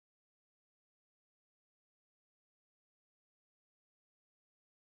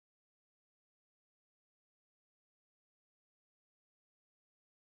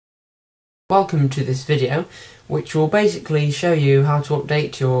Welcome to this video, which will basically show you how to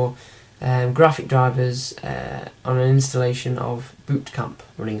update your graphic drivers on an installation of Boot Camp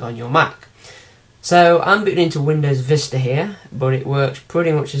running on your Mac. So I'm booting into Windows Vista here, but it works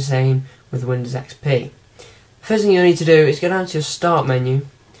pretty much the same with Windows XP. First thing you'll need to do is go down to your Start menu,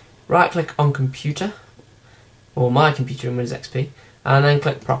 right click on Computer, or My Computer in Windows XP, and then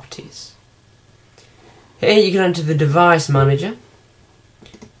click Properties. Here you can enter the Device Manager,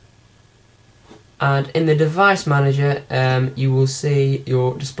 and in the Device Manager you will see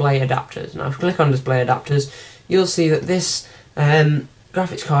your display adapters. Now if you click on display adapters, you'll see that this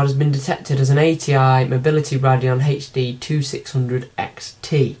graphics card has been detected as an ATI Radeon HD 2600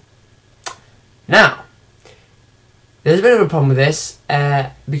 XT. Now, there's a bit of a problem with this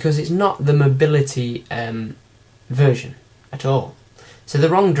because it's not the mobility version at all. So the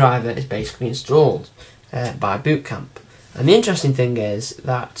wrong driver is basically installed by Boot Camp. And the interesting thing is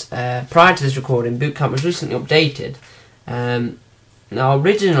that prior to this recording, Boot Camp was recently updated. Now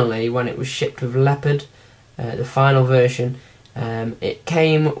originally, when it was shipped with Leopard, the final version, it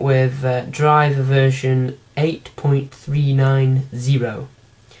came with driver version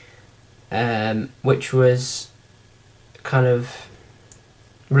 8.390, which was kind of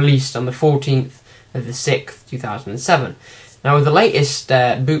released on the 14th of the 6th, 2007. Now with the latest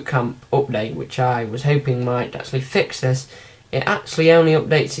Boot Camp update, which I was hoping might actually fix this, it actually only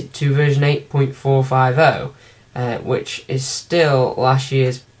updates it to version 8.450, which is still last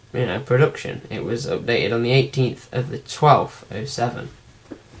year's production. It was updated on the 18th of the 12th, 07.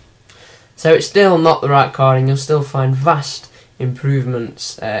 So it's still not the right card, and you'll still find vast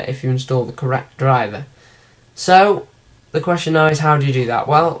improvements if you install the correct driver. So the question now is, how do you do that?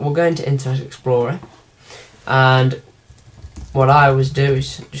 Well, we'll go into Internet Explorer, and what I always do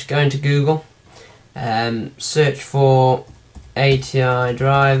is just go into Google, search for ATI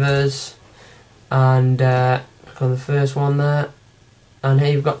drivers, and click on the first one there, and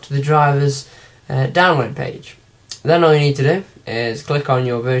here you've got to the drivers download page. Then all you need to do is click on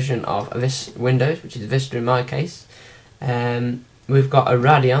your version of this Windows, which is Vista in my case. We've got a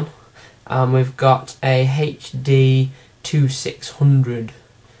Radeon, and we've got a HD 2600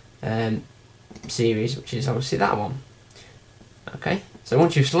 series, which is obviously that one. Okay, so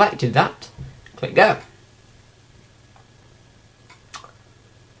once you've selected that, click Go.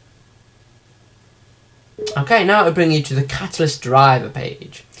 Okay, now it'll bring you to the Catalyst driver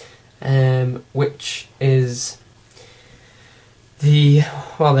page, which is they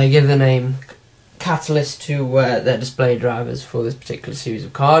give the name Catalyst to their display drivers for this particular series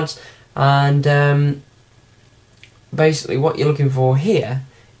of cards, and basically what you're looking for here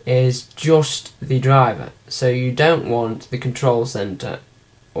is just the driver. So you don't want the control center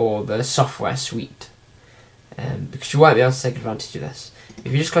or the software suite, because you won't be able to take advantage of this.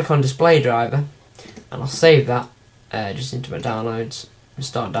 If you just click on display driver, and I'll save that just into my downloads and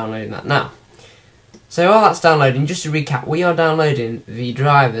start downloading that now. So while that's downloading, just to recap, we are downloading the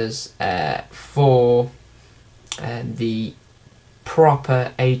drivers for the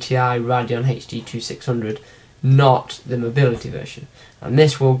proper ATI Radeon HD 2600, not the mobility version, and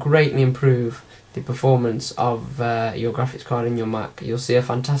this will greatly improve the performance of your graphics card in your Mac. You'll see a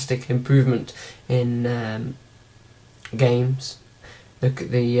fantastic improvement in games. There'll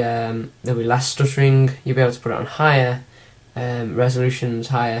be less stuttering. You'll be able to put it on higher resolutions,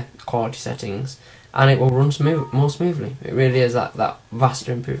 higher quality settings, and it will run more smoothly. It really is that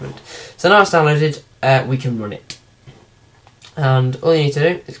vaster improvement. So now it's downloaded, we can run it, and all you need to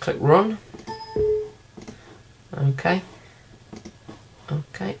do is click Run. Okay,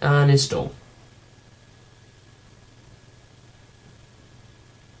 and install.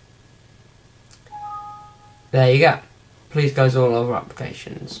 There you go. Please close all other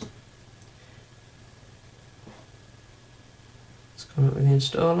applications. Let's come up with the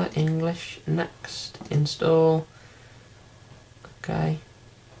installer. English, next, install. Okay.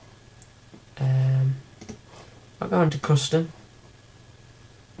 I'll go into custom.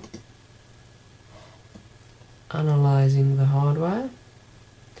 Analyzing the hardware.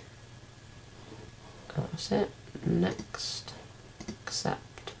 That's it. Next. Accept.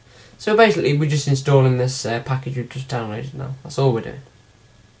 So basically we're just installing this package we've just downloaded now. That's all we're doing.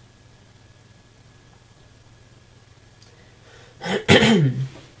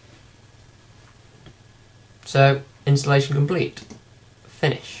 So installation complete.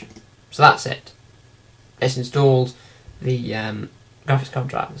 Finish. So that's it. It's installed the graphics card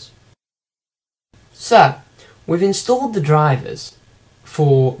drivers. So we've installed the drivers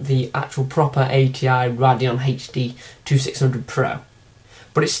for the actual proper ATI Radeon HD 2600 Pro.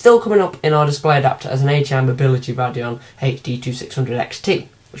 but it's still coming up in our display adapter as an ATI Mobility Radeon HD 2600 XT.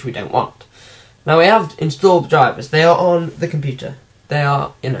 which we don't want. Now we have installed drivers, they are on the computer, they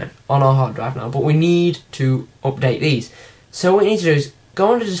are, on our hard drive now, but we need to update these. So what you need to do is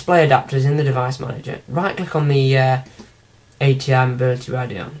go on to display adapters in the device manager, right click on the ATI Mobility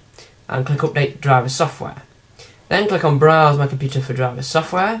Radeon and click update driver software. Then click on browse my computer for driver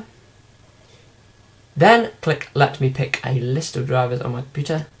software. Then click let me pick a list of drivers on my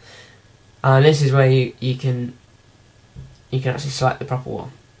computer, and this is where you can actually select the proper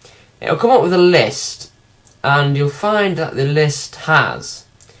one. It'll come up with a list, and you'll find that the list has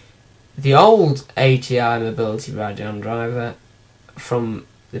the old ATI Mobility Radeon driver from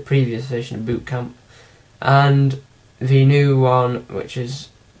the previous version of Boot Camp, and the new one which is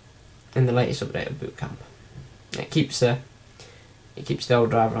in the latest update of Boot Camp. It keeps the old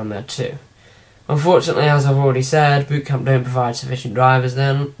driver on there too. Unfortunately, as I've already said, Boot Camp don't provide sufficient drivers.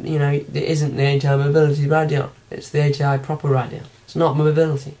 Then it isn't the ATI Mobility Radeon. It's the ATI proper Radeon. It's not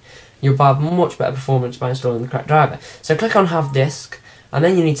mobility. You'll have much better performance by installing the correct driver. So click on Have Disk, and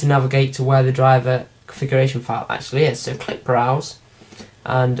then you need to navigate to where the driver configuration file actually is. So click Browse,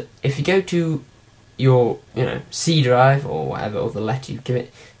 and if you go to your C drive or whatever other letter you give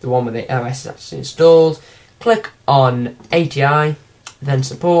it, the one where the OS is actually installed, click on ATI, then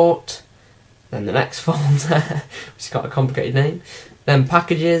Support, then the next folder, which has got a complicated name, then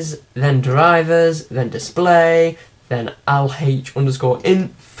Packages, then Drivers, then Display, then lh_inf.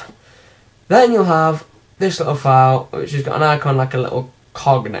 Then you'll have this little file which has got an icon like a little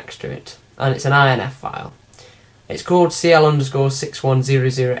cog next to it, and it's an INF file. It's called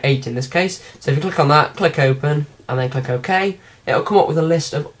CL_61008 in this case, so if you click on that, click Open, and then click OK, it'll come up with a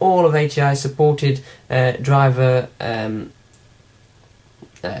list of all of ATI's supported drivers,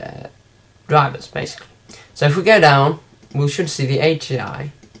 basically. So if we go down, we should see the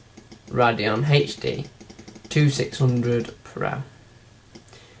ATI Radeon HD 2600 Pro.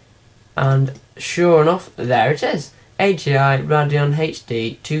 And sure enough, there it is. ATI Radeon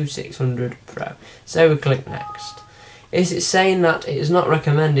HD 2600 Pro. So we click Next. It's saying that it is not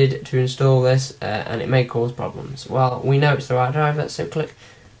recommended to install this and it may cause problems. Well, we know it's the right driver, so click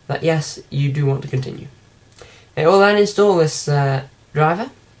that yes, you do want to continue. It will then install this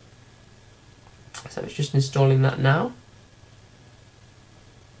driver. So it's just installing that now.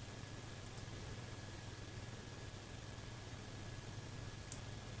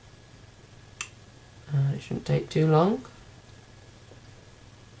 It shouldn't take too long.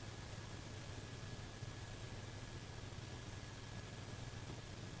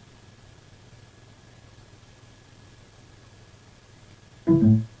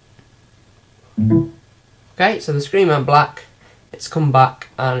 Okay, so the screen went black, it's come back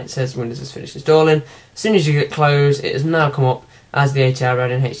and it says Windows has finished installing. As soon as you hit close, it has now come up as the ATI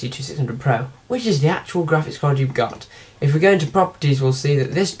Radeon HD 2600 Pro, which is the actual graphics card you've got. If we go into properties, we'll see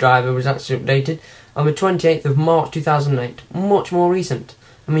that this driver was actually updated on the 28th of March 2008, much more recent.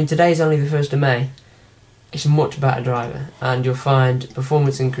 I mean, today's only the 1st of May. It's a much better driver, and you'll find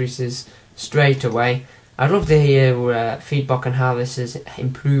performance increases straight away. I'd love to hear your feedback on how this has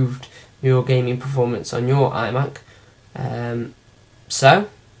improved your gaming performance on your iMac. So,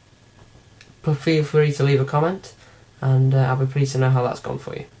 feel free to leave a comment, and I'll be pleased to know how that's gone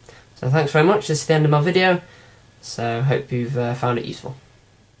for you. So thanks very much, this is the end of my video, so hope you've found it useful.